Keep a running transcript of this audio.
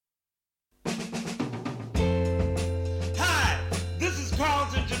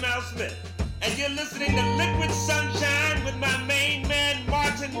Smith, and you're listening to Liquid Sunshine with my main man,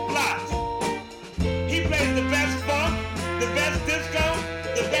 Maarten Vlot. He plays the best funk, the best disco,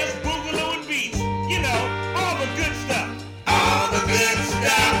 the best boogaloo and beats. You know, all the good stuff. All the good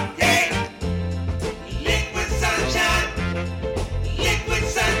stuff, yeah. Liquid Sunshine, Liquid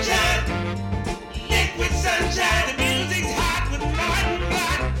Sunshine, Liquid Sunshine. The music's hot with Maarten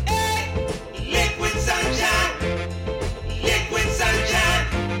Vlot. Hey, Liquid Sunshine, Liquid Sunshine,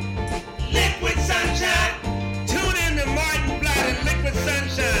 Liquid Sunshine. Tune in to Maarten Vlot and Liquid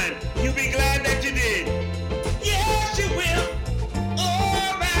Sunshine. You'll be glad that you did. Yes, you will.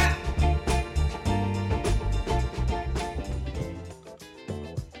 All right.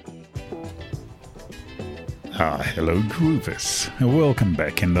 Hello groovers, and welcome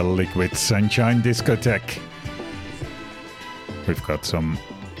back in the Liquid Sunshine discotheque. We've got some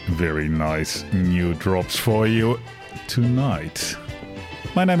very nice new drops for you tonight.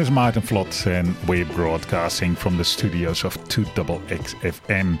 My name is Maarten Vlot and we're broadcasting from the studios of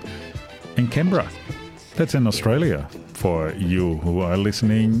 2XXFM in Canberra. That's in Australia for you who are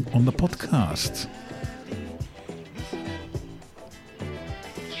listening on the podcast.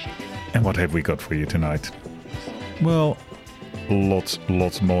 And what have we got for you tonight? Well, lots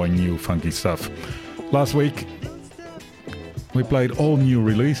more new funky stuff. Last week we played all new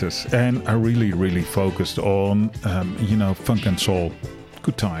releases and I really focused on, funk and soul.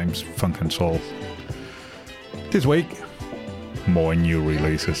 Good times, funk and soul. This week, more new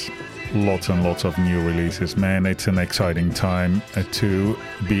releases. Lots and lots of new releases. Man, it's an exciting time to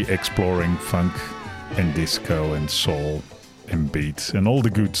be exploring funk and disco and soul and beats and all the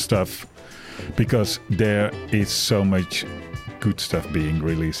good stuff. Because there is so much good stuff being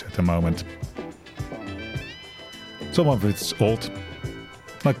released at the moment. Some of it's old,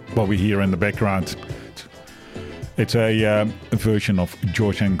 like what we hear in the background. It's a version of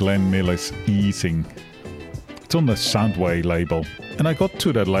George and Glenn Miller's Easing. It's on the Soundway label. And I got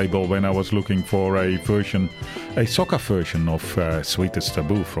to that label when I was looking for a soca version of Sweetest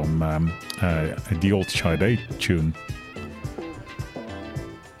Taboo from the old Sade tune.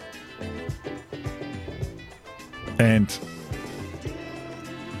 And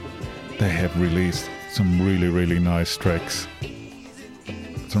they have released some really nice tracks.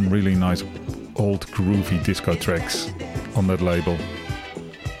 Some really nice old groovy disco tracks on that label.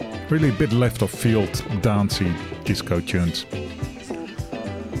 Really a bit left of field, dancey disco tunes.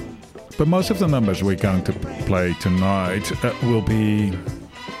 But most of the numbers we're going to play tonight will be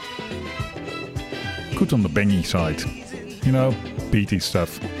good on the bangy side. You know, beaty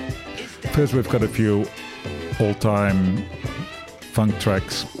stuff. First we've got a few all-time funk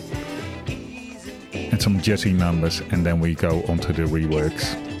tracks and some jazzy numbers, and then we go onto the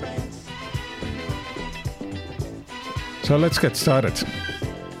reworks. So let's get started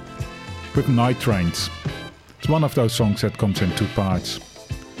with Night Trains. It's one of those songs that comes in two parts.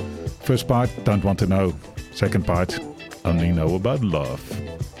 First part, Don't Want to Know. Second part, Only Know About Love.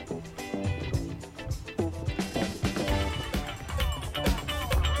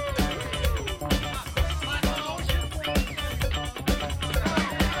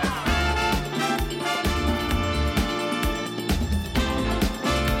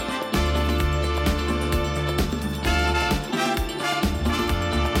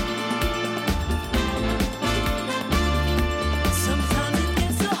 Sometimes it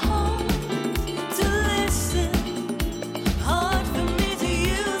gets so hard to listen, hard for me to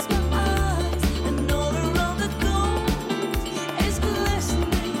use.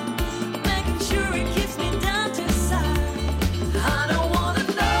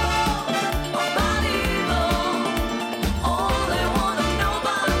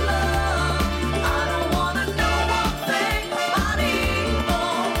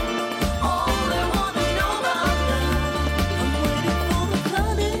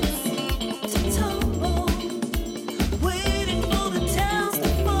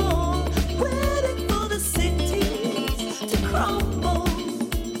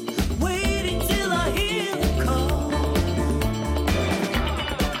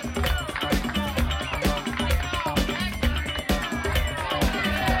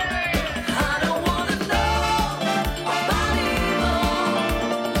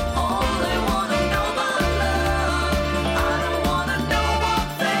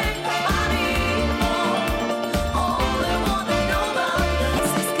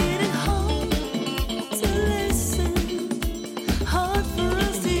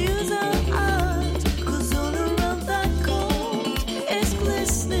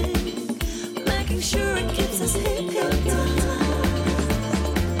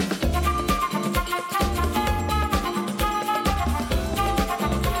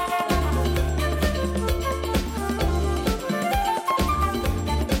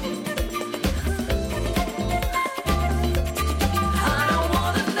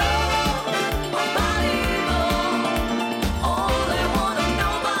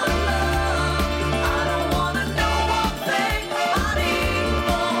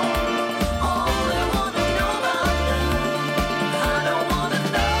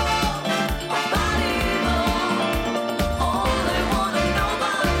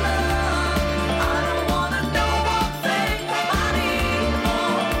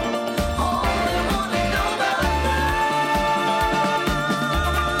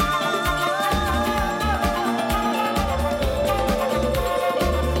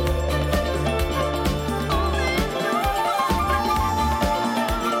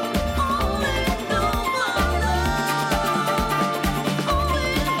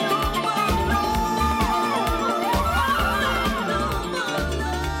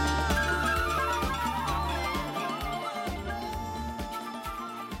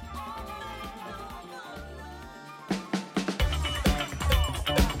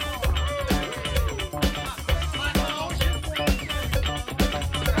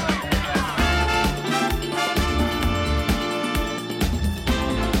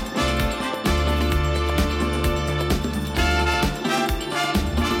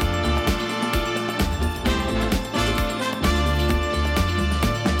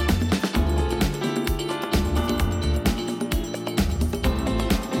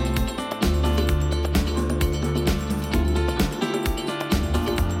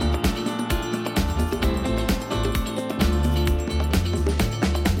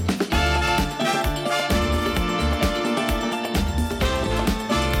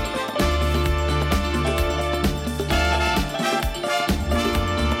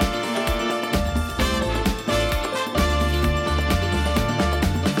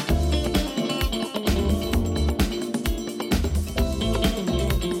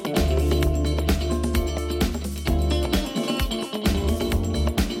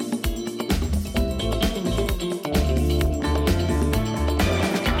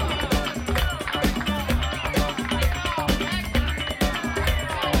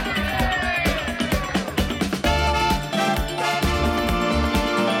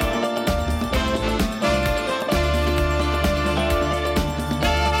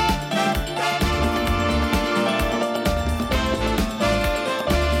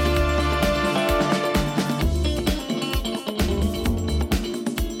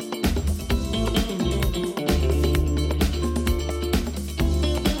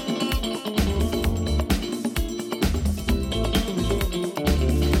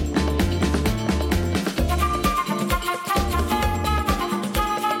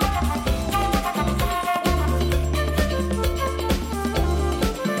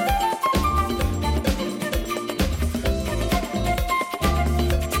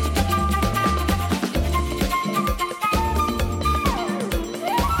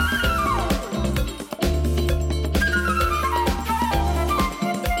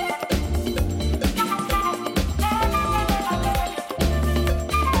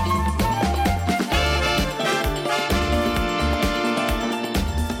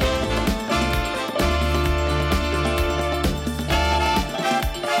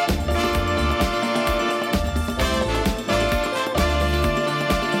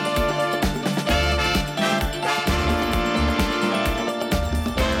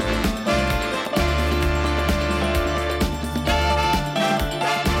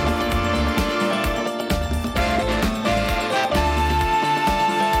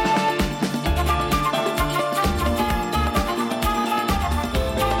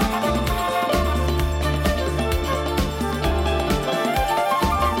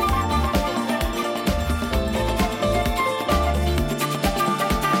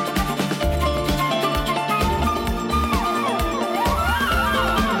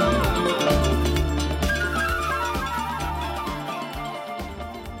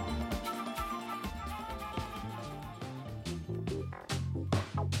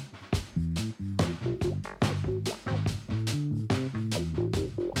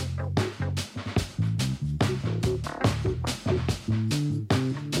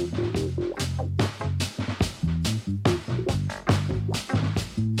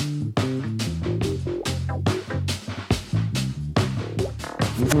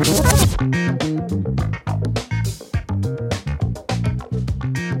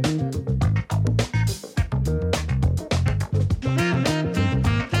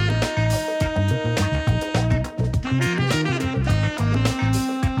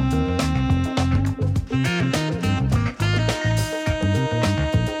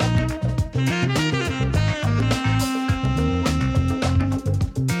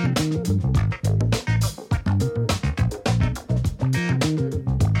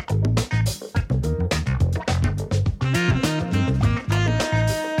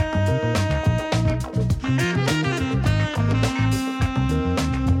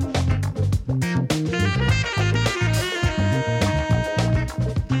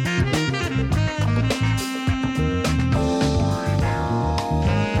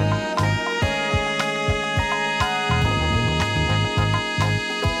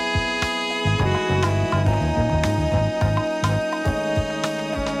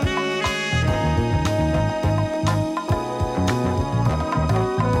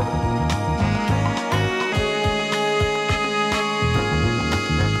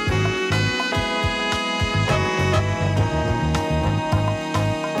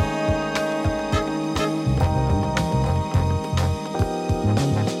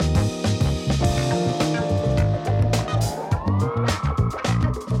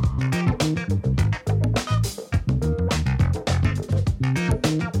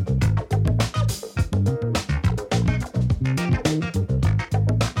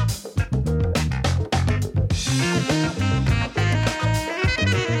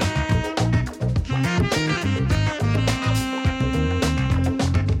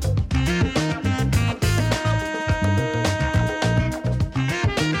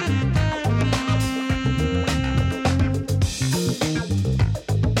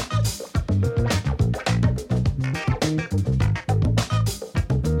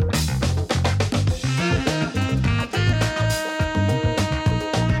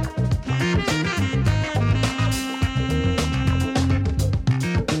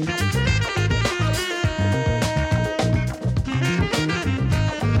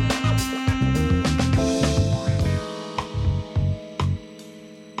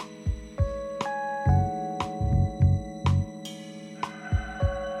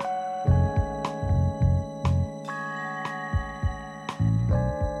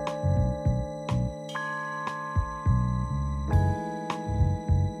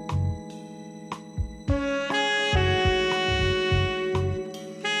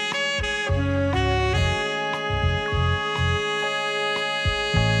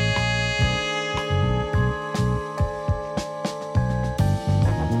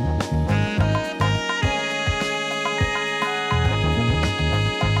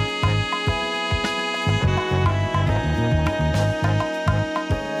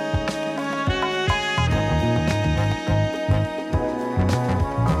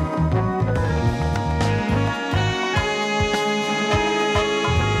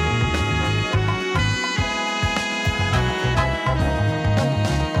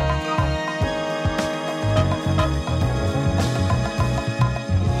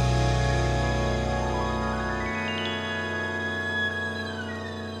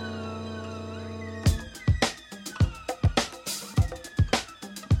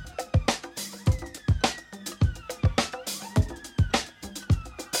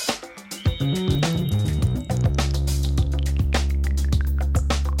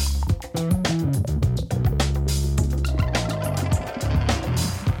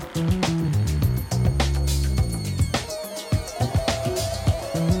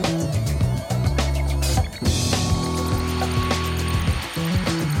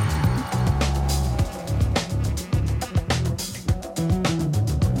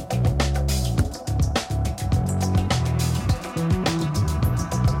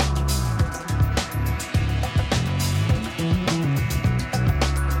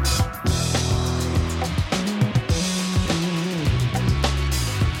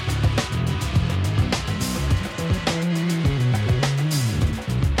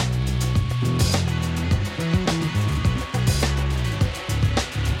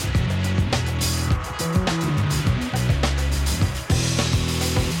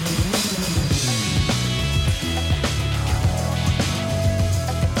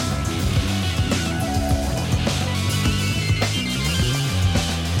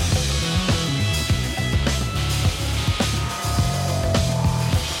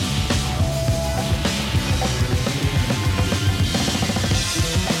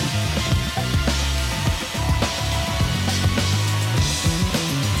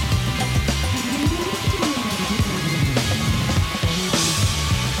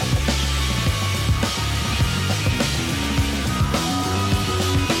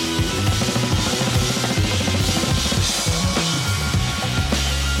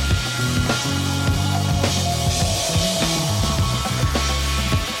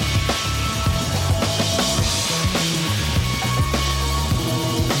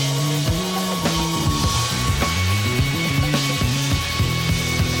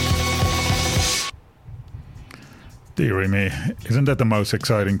 Dearie me, isn't that the most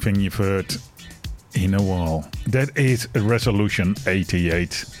exciting thing you've heard in a while? That is Resolution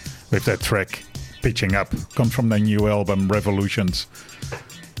 88 with that track Pitching Up. Comes from their new album Revolutions.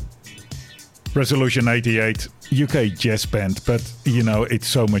 Resolution 88, UK jazz band, but you know, it's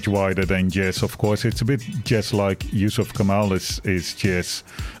so much wider than jazz, of course. It's a bit jazz like Yusuf Kamal is jazz,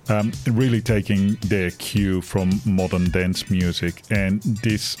 really taking their cue from modern dance music, and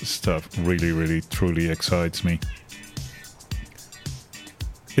this stuff really, really, truly excites me.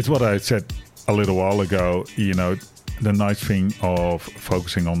 It's what I said a little while ago, you know, the nice thing of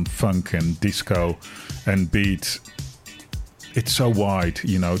focusing on funk and disco and beats. It's so wide,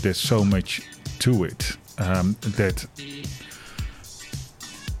 you know, there's so much to it that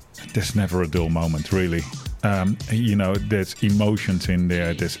there's never a dull moment, really. You know, there's emotions in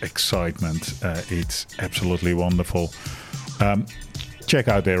there, there's excitement. It's absolutely wonderful. Check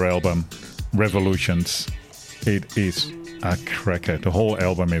out their album, Revolutions. It is a cracker. The whole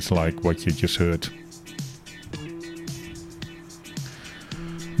album is like what you just heard.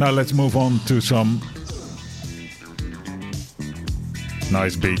 Now let's move on to some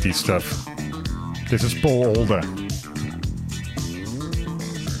nice beaty stuff. This is Paul Alder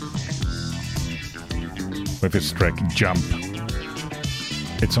with his track Jump.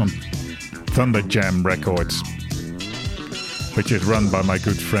 It's on Thunder Jam Records, which is run by my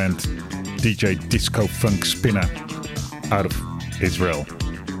good friend DJ Disco Funk Spinner out of Israel.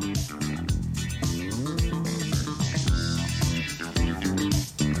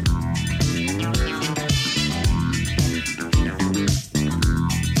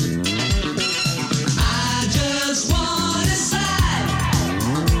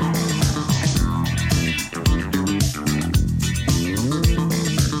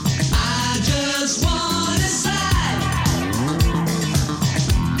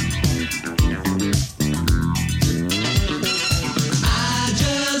 I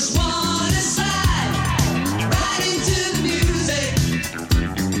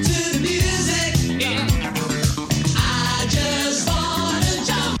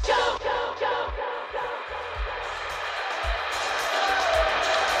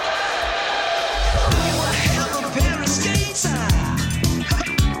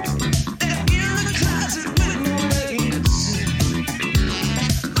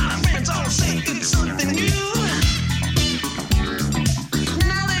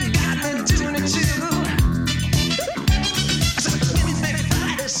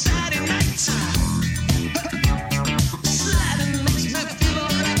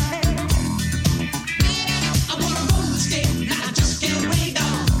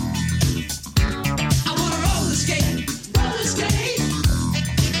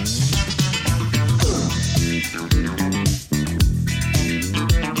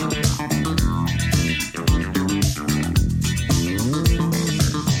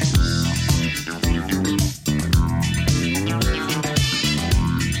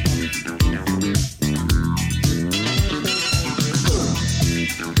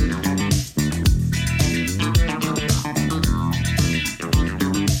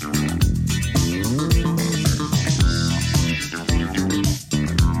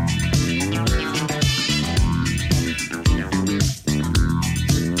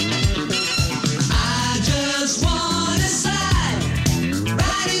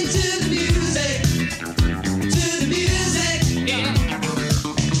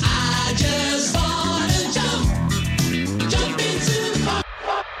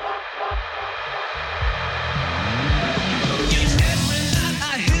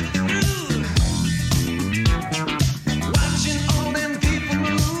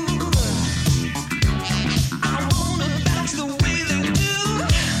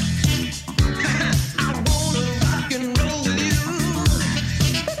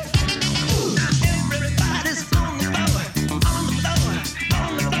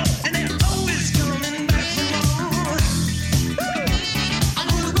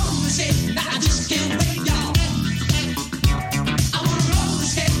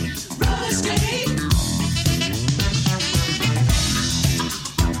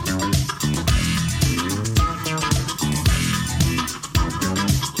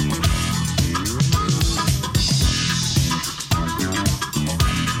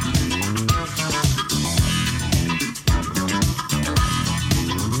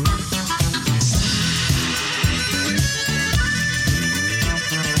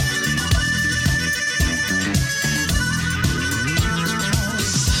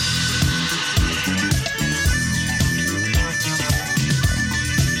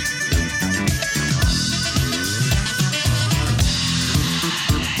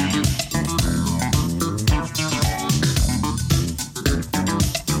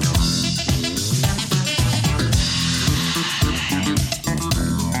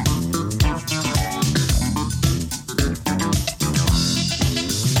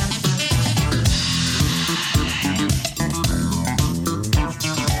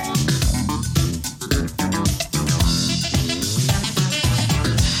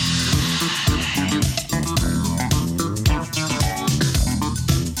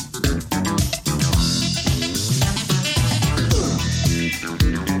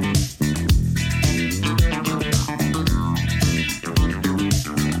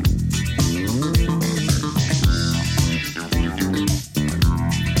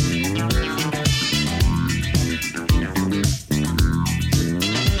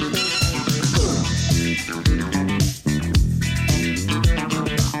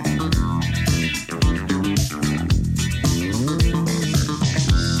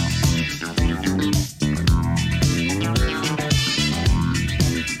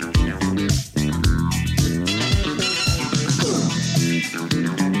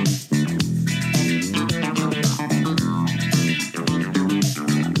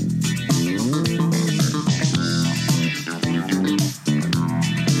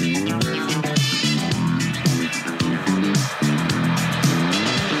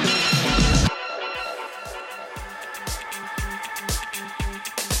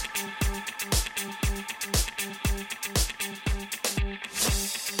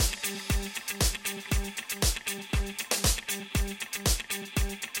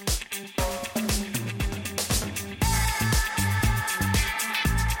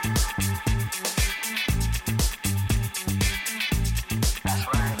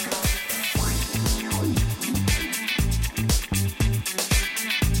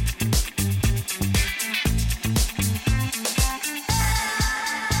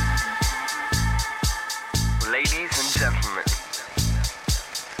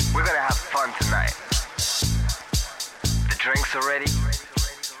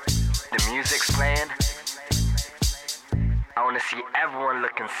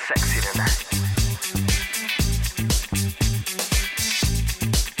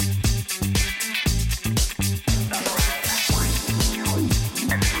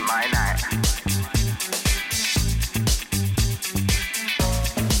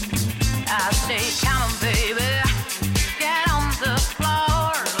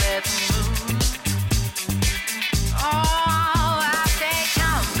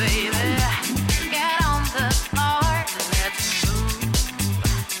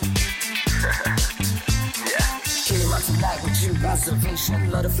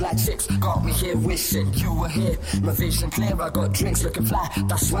My vision clear, I got drinks looking fly.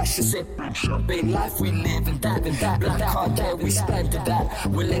 That's why she said, big life we live in that. Black card there, we spend that.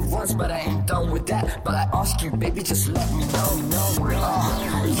 We live once, but I ain't done with that. But I ask you, baby, just let me know.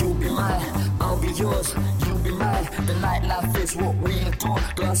 You be mine, I'll be yours. You be mine, the nightlife is what we adore.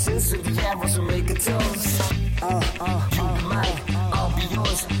 Glasses in the air, as we make a toast. You be mine, I'll be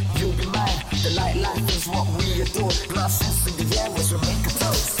yours. You be mine, the nightlife is what we adore. Glasses in the air, as we make a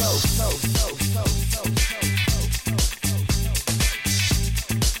toast.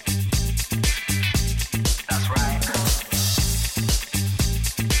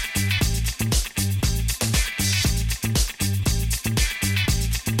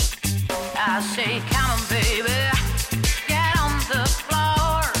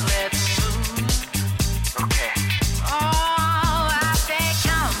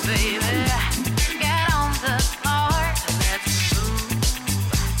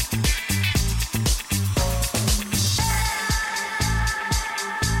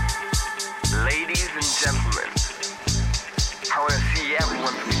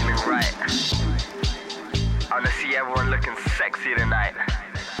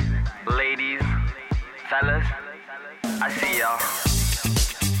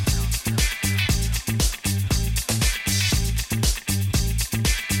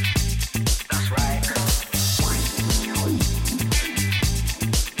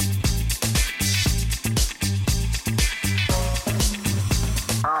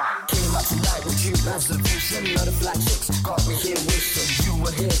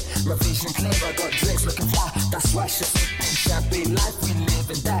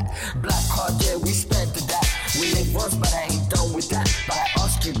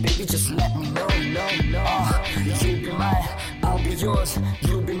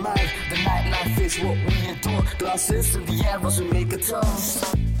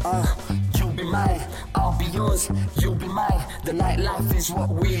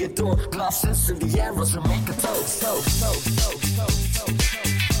 Glasses in the air as we make a toast.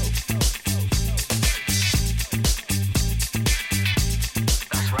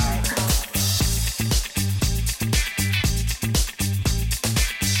 That's right.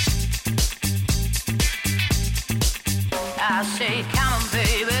 I say, come on,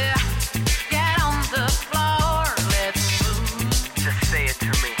 baby, get on the floor, let's move. Just say it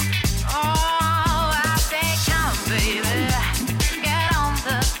to me. Oh, I say, come on, baby. Get on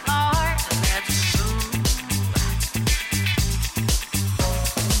the floor, let's move.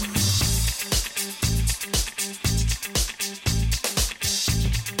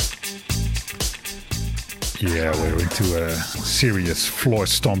 Yeah, we're into a serious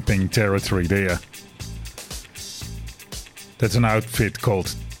floor-stomping territory there. That's an outfit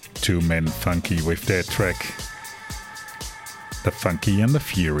called Two Men Funky with their track The Funky and the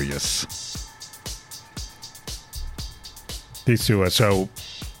Furious. These two are so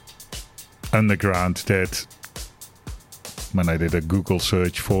underground that when I did a Google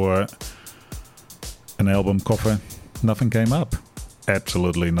search for an album cover, nothing came up.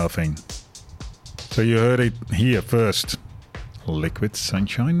 Absolutely nothing. So you heard it here first. Liquid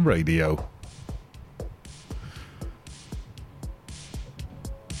Sunshine Radio.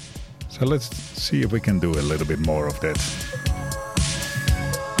 So let's see if we can do a little bit more of that.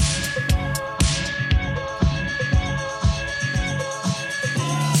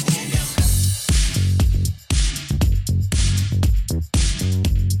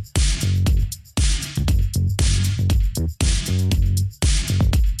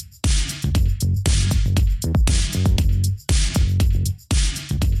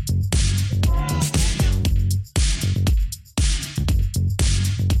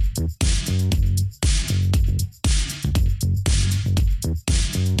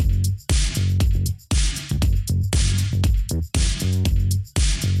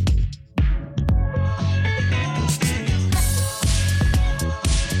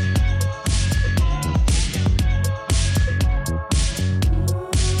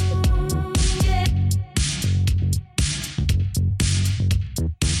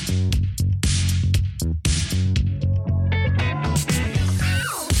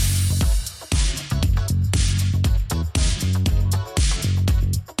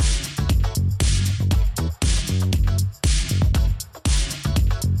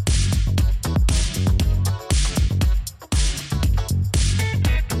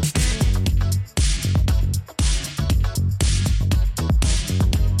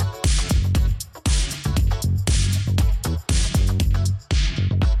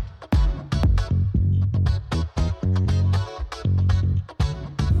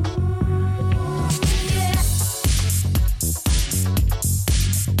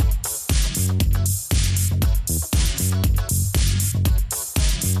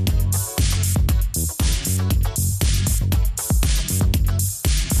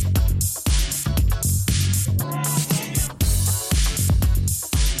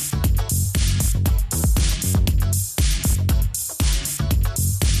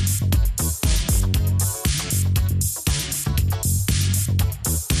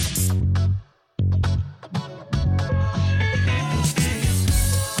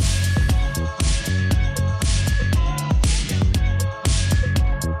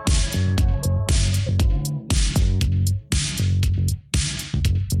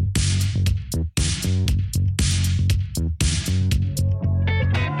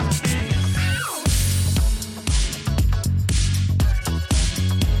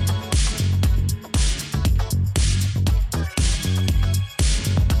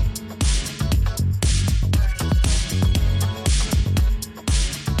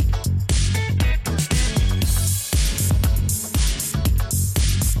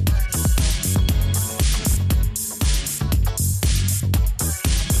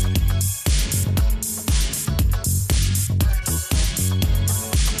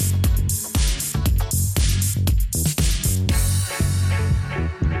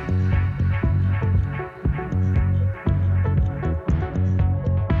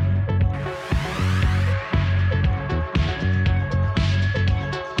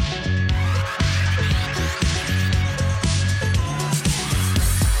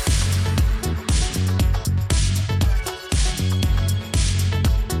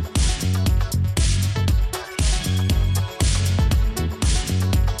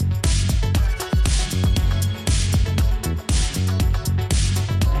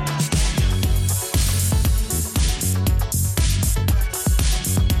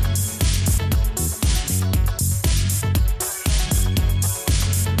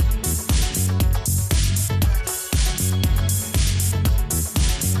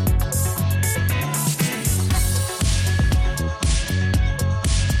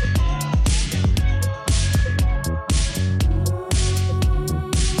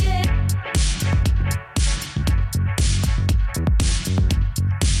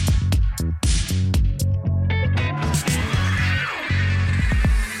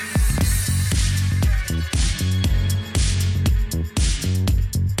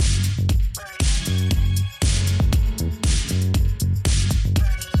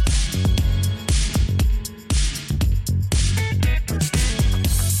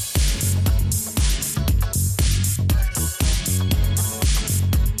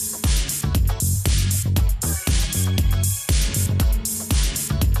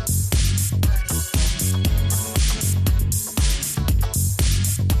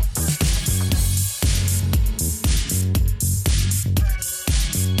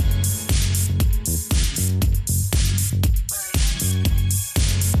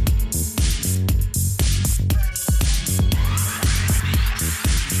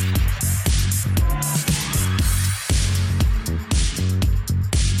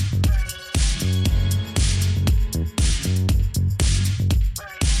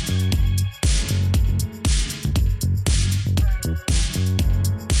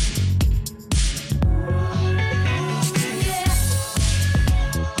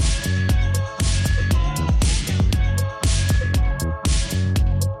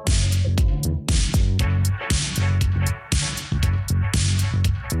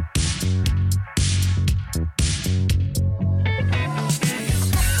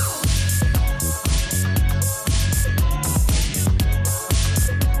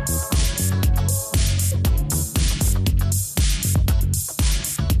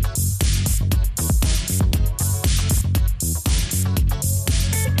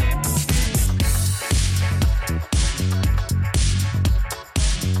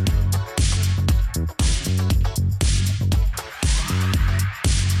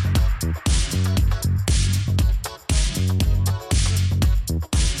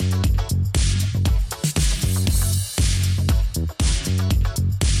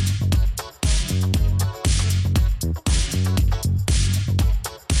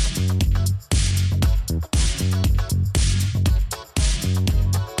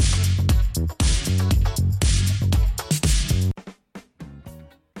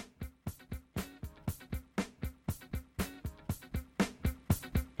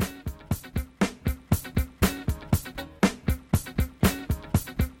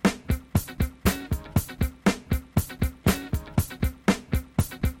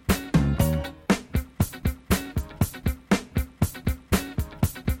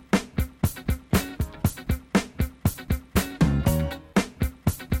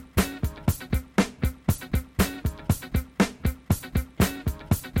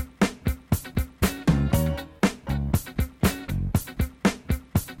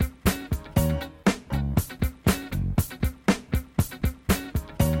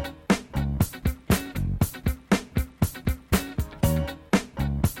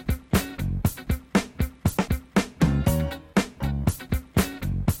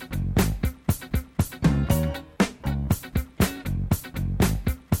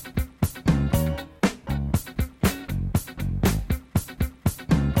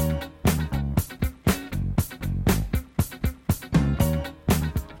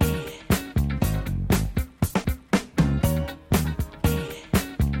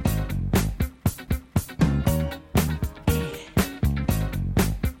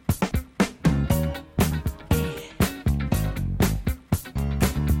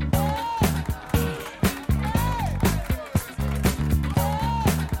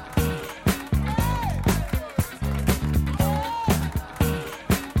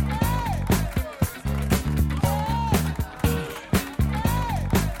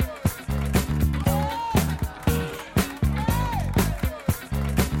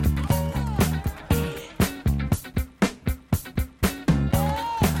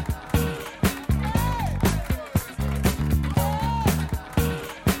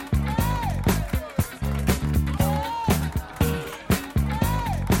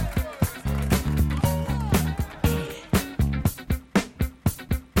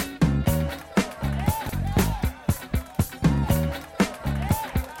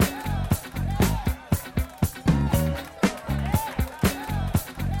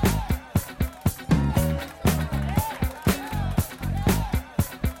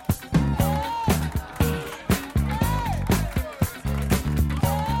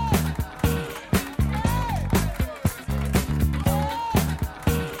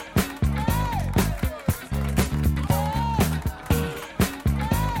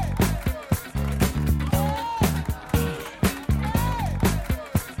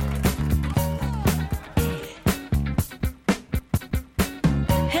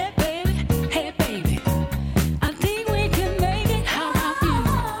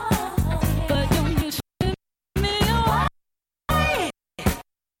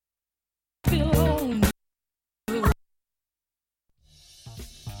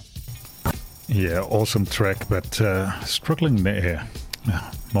 Yeah, awesome track, but struggling there.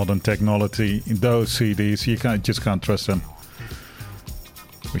 Modern technology, those CDs, you just can't trust them.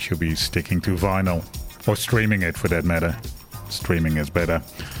 We should be sticking to vinyl, or streaming it for that matter. Streaming is better.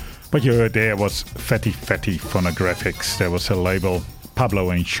 What you heard there was Fatty Phonographics. There was a label,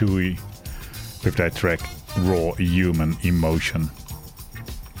 Pablo and Shui, with that track, Raw Human Emotion.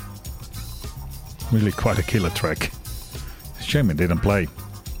 Really quite a killer track. Shame it didn't play.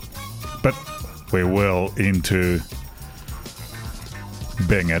 But we're well into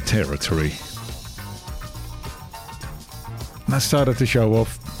banger territory. And I started the show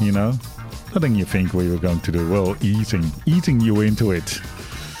off, letting you think we were going to do well, easing you into it.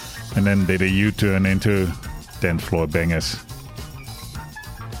 And then did a U-turn into dance floor bangers.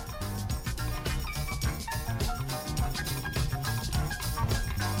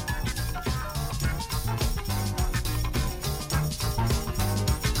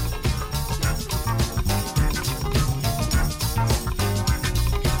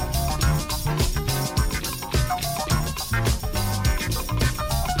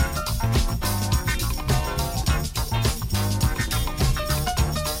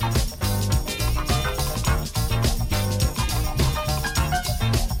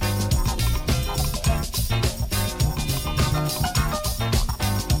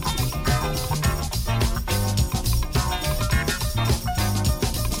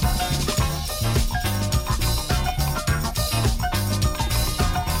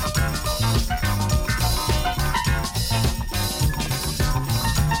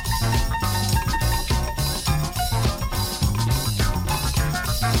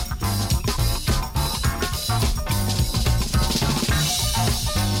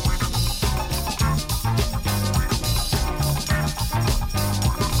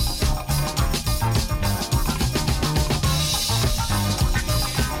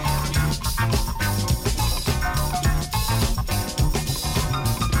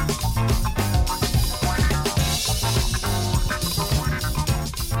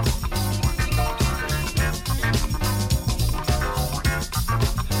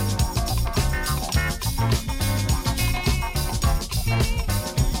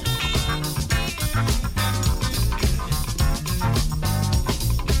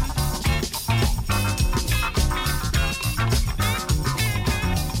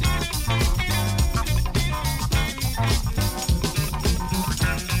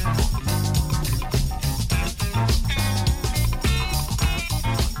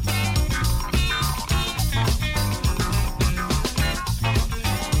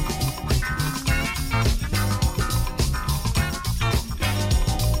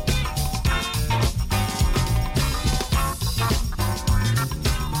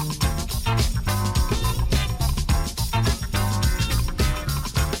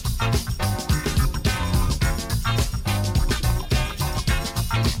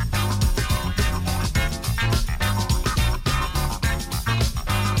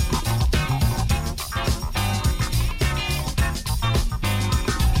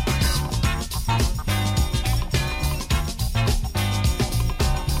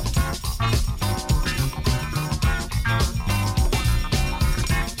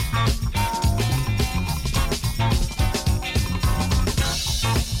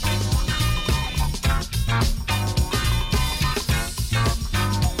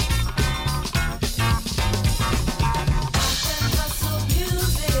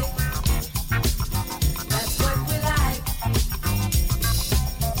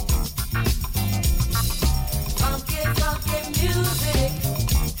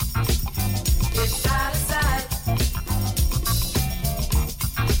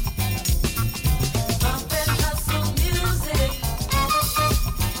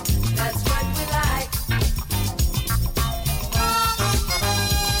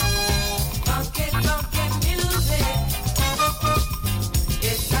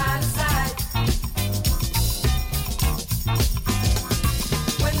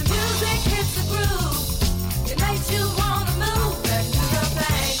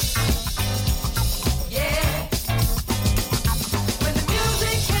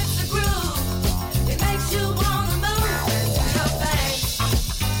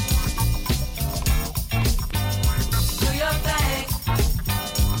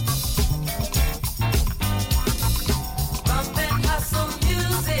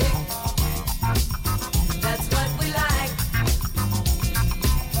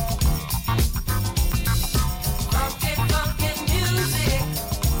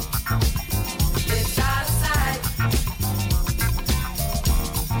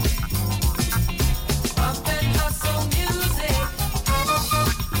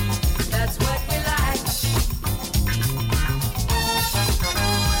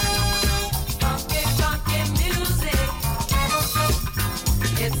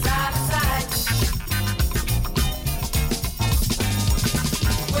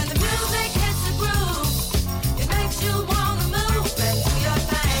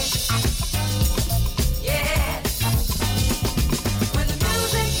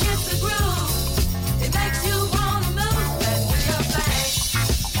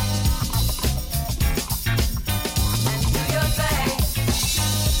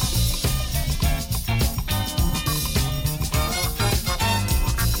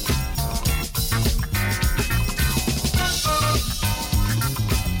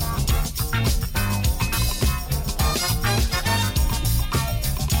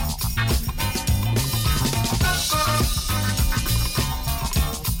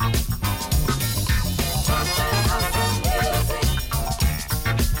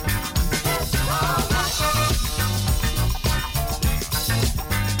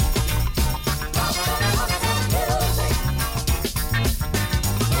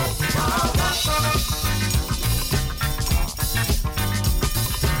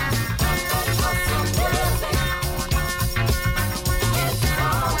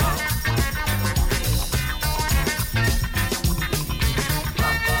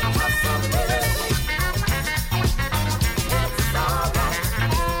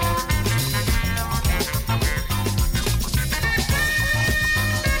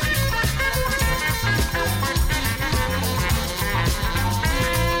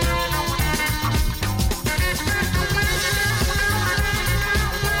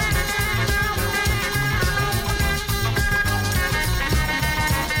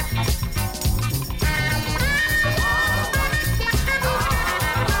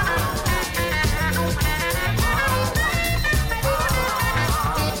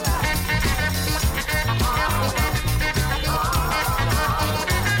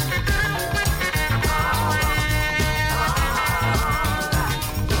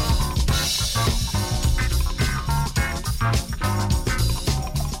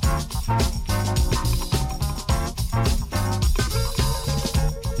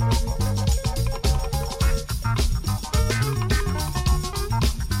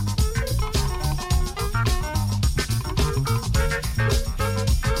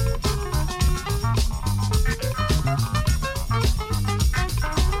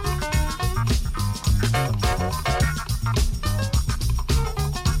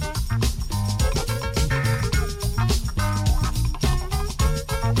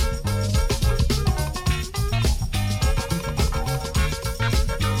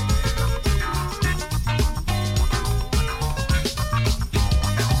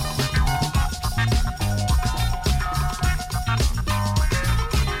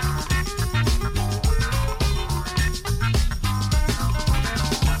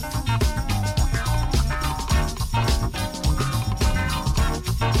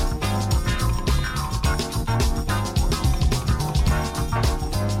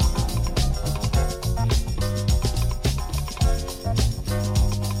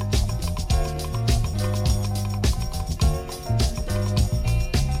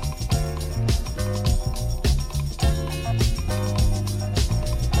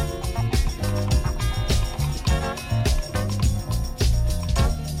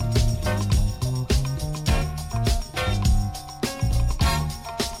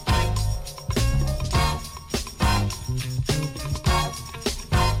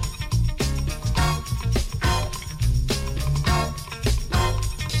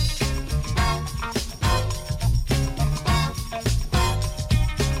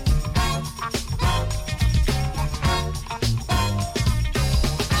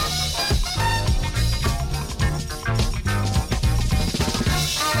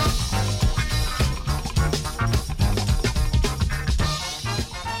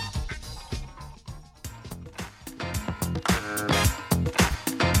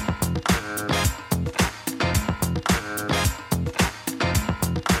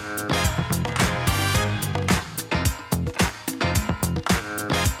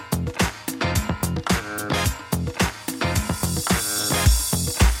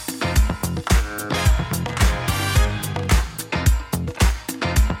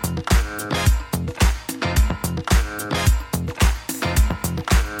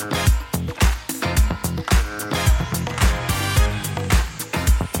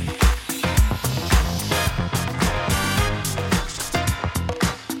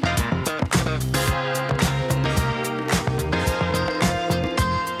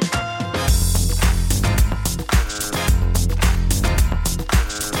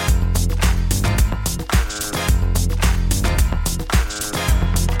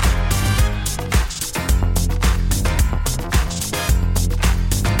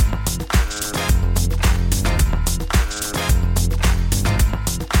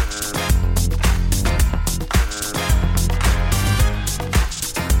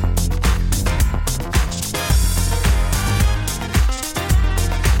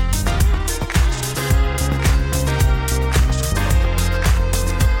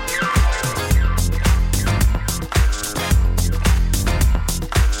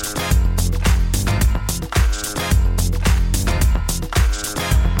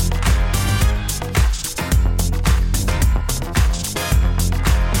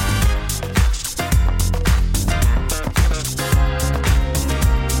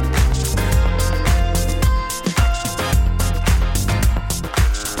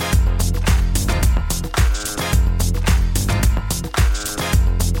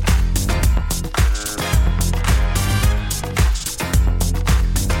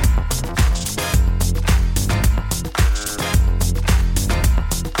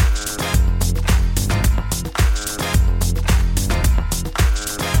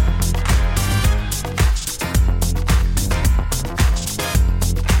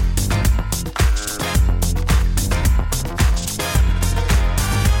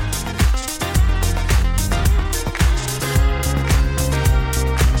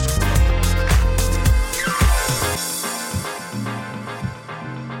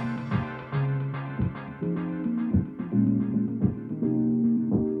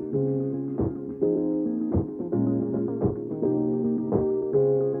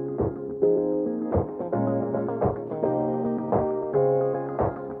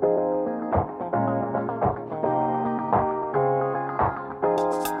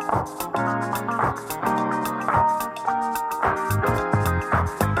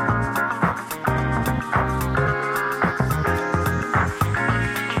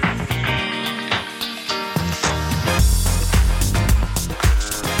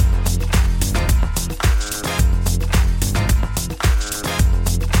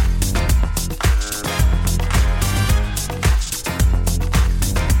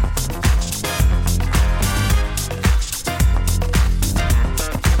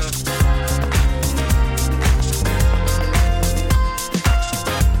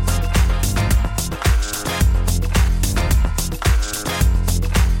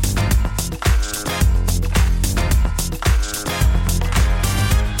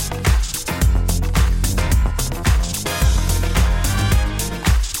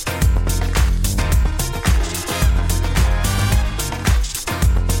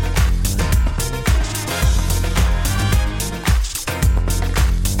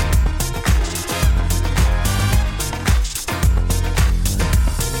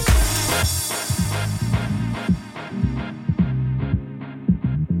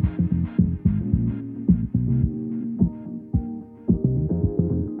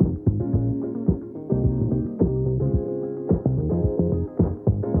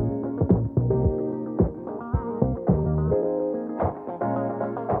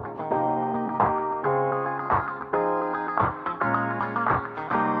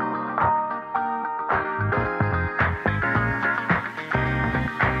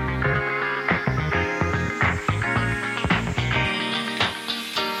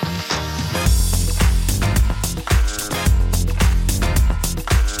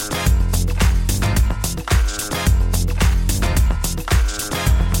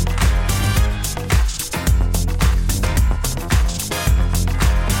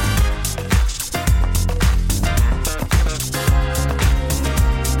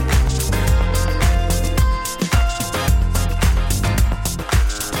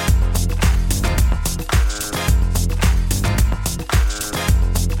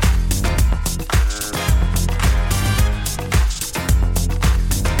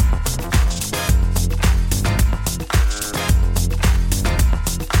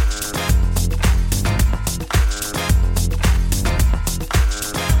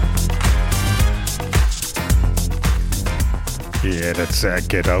 Yeah, that's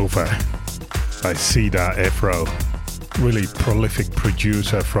Get Over by Sida Afro, really prolific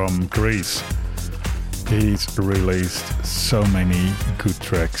producer from Greece. He's released so many good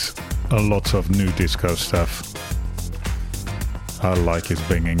tracks, a lot of new disco stuff. I like his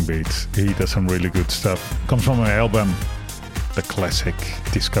banging beats. He does some really good stuff. Comes from an album, the classic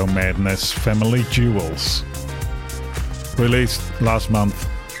Disco Madness Family Jewels. Released last month,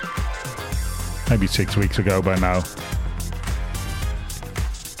 maybe 6 weeks ago by now.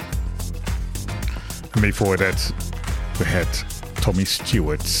 And before that, we had Tommy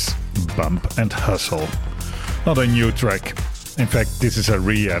Stewart's Bump and Hustle. Not a new track. In fact, this is a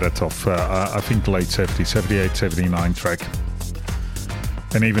re-edit of, I think, late 70s, 78, 79 track.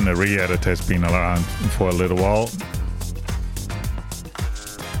 And even the re-edit has been around for a little while.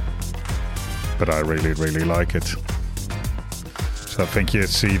 But I really, really like it. So thank you,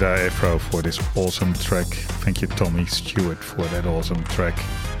 Sida Afro, for this awesome track. Thank you, Tommy Stewart, for that awesome track.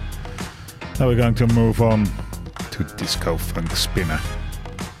 Now we're going to move on to Disco Funk Spinner.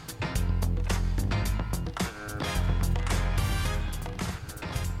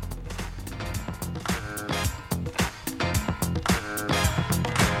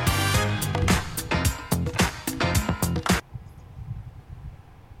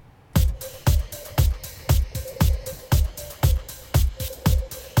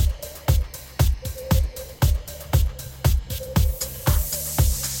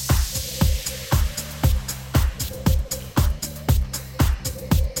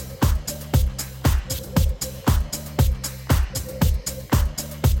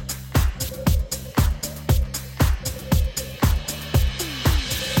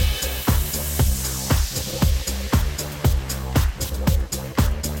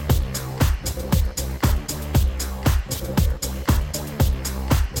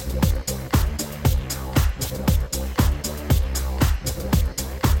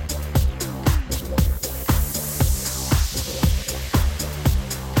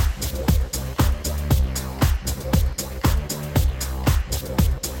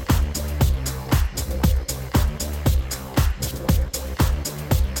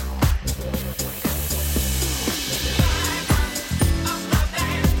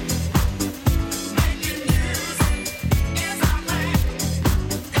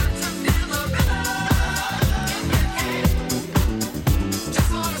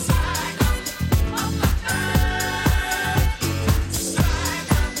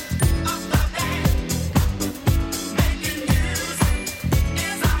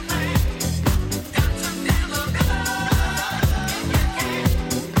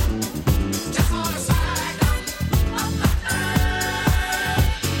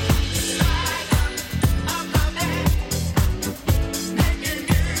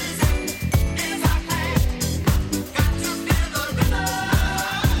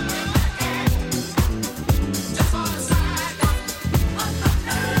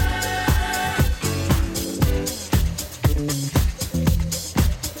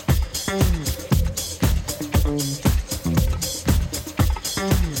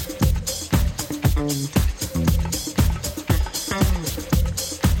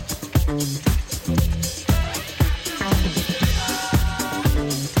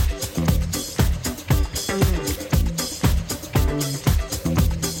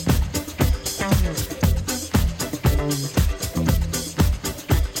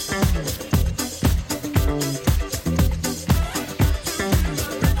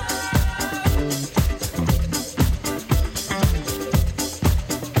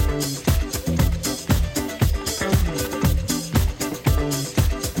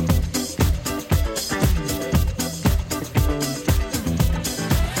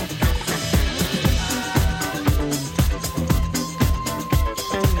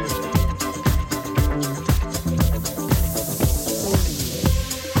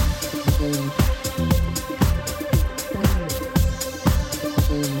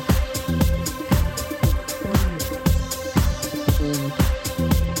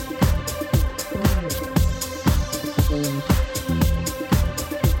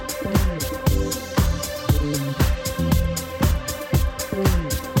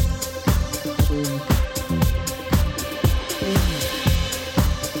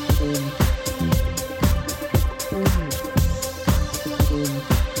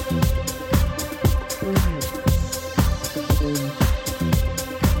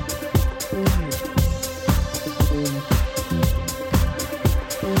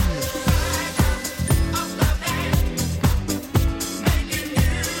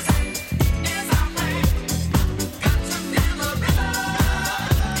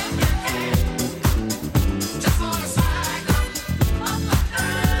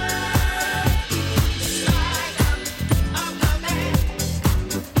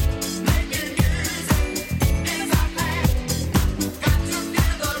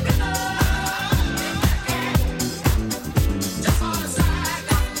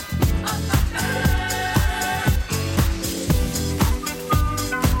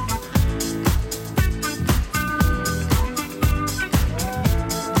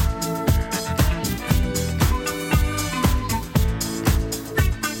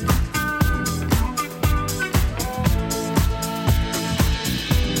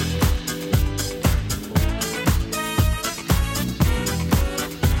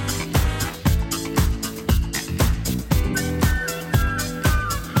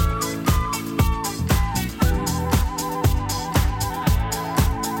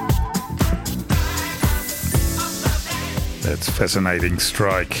 Fascinating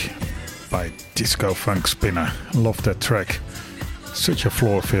Strike by Disco Funk Spinner. Love that track. Such a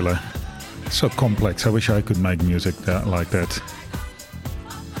floor filler. So complex. I wish I could make music like that.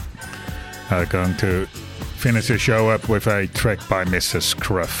 I'm going to finish the show up with a track by Mr.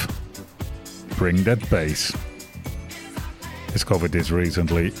 Scruff. Bring That Bass. Discovered this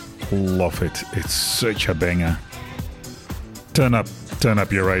recently. Love it. It's such a banger. Turn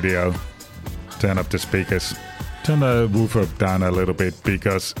up your radio. Turn up the speakers. Turn the reverb down a little bit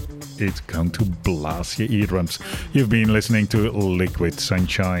because it's going to blast your eardrums. You've been listening to Liquid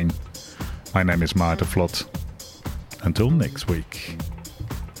Sunshine. My name is Maarten Vlot. Until next week.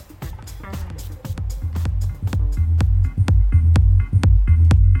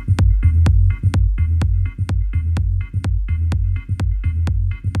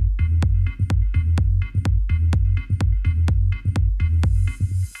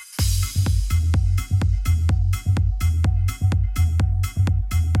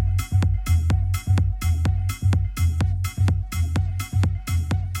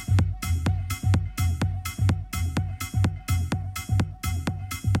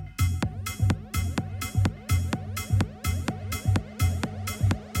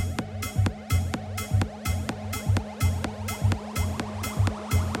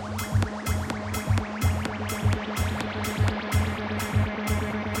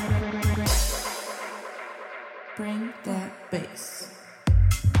 Bring that bass.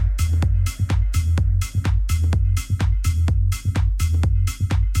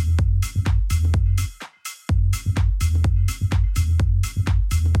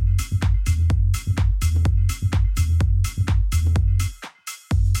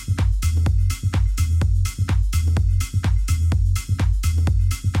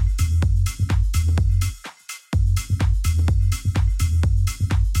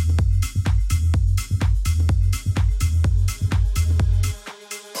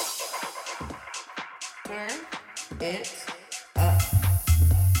 It up.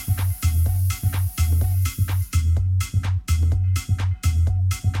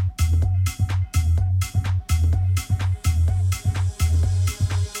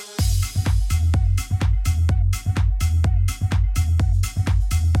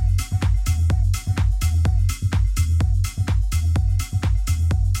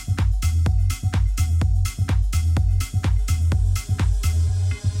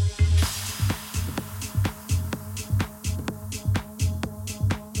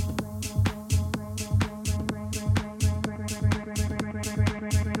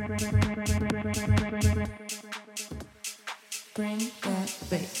 Bring that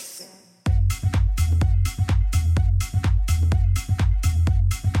bass.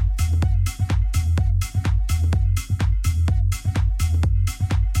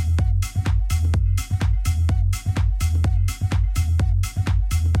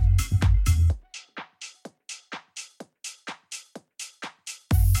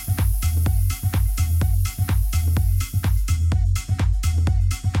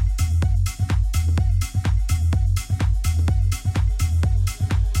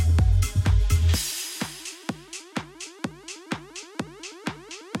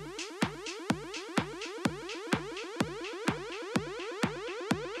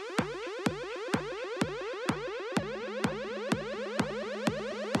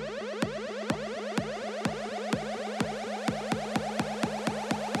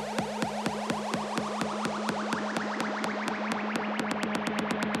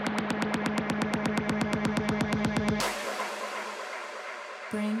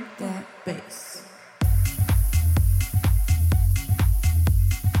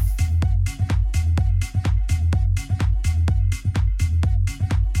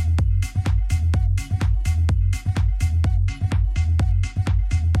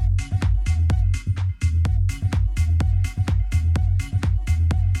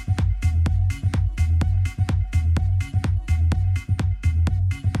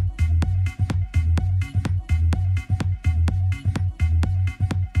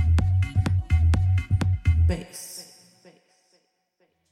 bass.